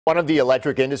One of the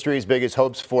electric industry's biggest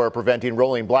hopes for preventing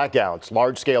rolling blackouts.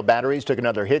 Large-scale batteries took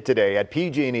another hit today at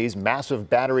PG&E's massive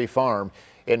battery farm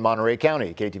in Monterey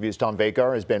County. KTVU's Tom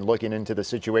Vakar has been looking into the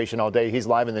situation all day. He's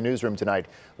live in the newsroom tonight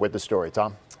with the story.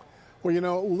 Tom? Well, you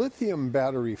know, lithium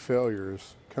battery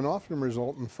failures can often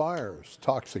result in fires,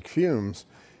 toxic fumes,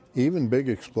 even big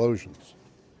explosions.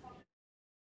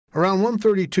 Around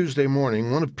 1:30 Tuesday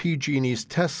morning, one of PG&E's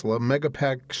Tesla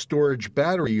Megapack storage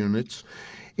battery units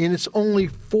in its only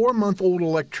 4-month-old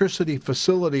electricity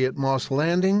facility at Moss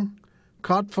Landing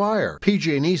caught fire.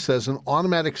 PG&E says an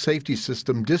automatic safety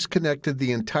system disconnected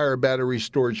the entire battery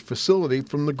storage facility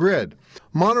from the grid.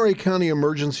 Monterey County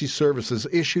Emergency Services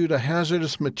issued a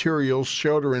hazardous materials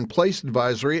shelter-in-place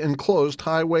advisory and closed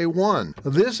Highway 1.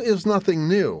 This is nothing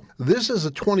new. This is a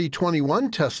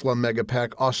 2021 Tesla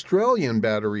Megapack Australian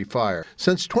battery fire.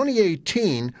 Since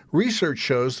 2018, research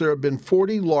shows there have been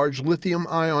 40 large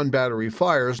lithium-ion battery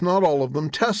fires, not all of them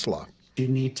Tesla. You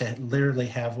need to literally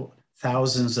have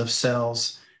thousands of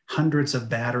cells, hundreds of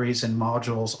batteries and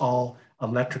modules, all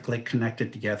electrically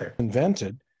connected together.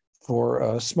 Invented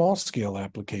for small-scale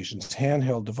applications,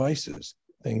 handheld devices,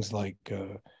 things like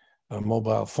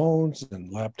mobile phones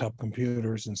and laptop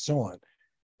computers and so on.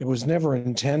 It was never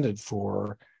intended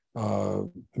for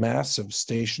massive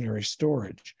stationary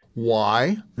storage.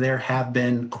 Why? There have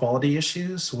been quality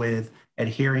issues with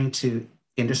adhering to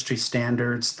industry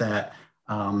standards that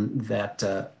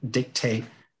dictate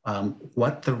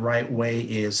what the right way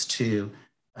is to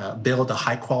build a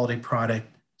high-quality product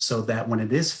so that when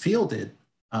it is fielded,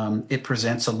 it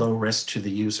presents a low risk to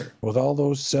the user. With all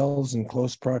those cells in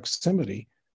close proximity,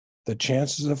 the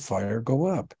chances of fire go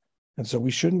up. And so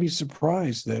we shouldn't be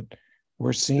surprised that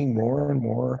we're seeing more and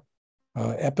more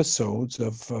episodes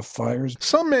of fires.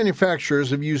 Some manufacturers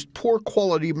have used poor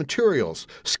quality materials,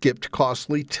 skipped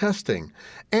costly testing,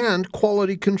 and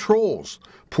quality controls,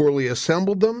 poorly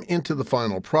assembled them into the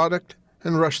final product,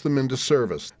 and rushed them into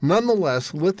service.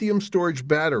 Nonetheless, lithium storage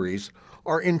batteries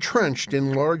are entrenched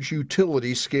in large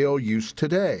utility scale use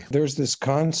today. There's this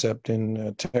concept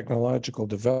in technological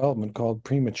development called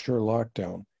premature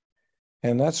lockdown.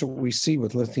 And that's what we see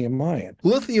with lithium ion.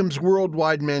 Lithium's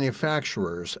worldwide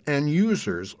manufacturers and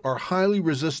users are highly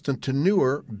resistant to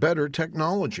newer, better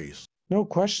technologies. No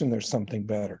question there's something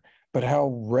better, but how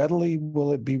readily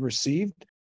will it be received?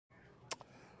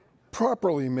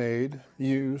 Properly made,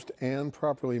 used, and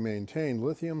properly maintained,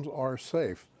 lithiums are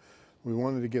safe. We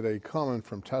wanted to get a comment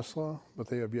from Tesla, but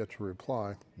they have yet to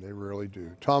reply. They rarely do.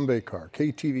 Tom Vakar,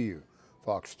 KTVU,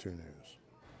 Fox 2 News.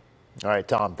 All right,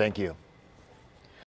 Tom, thank you.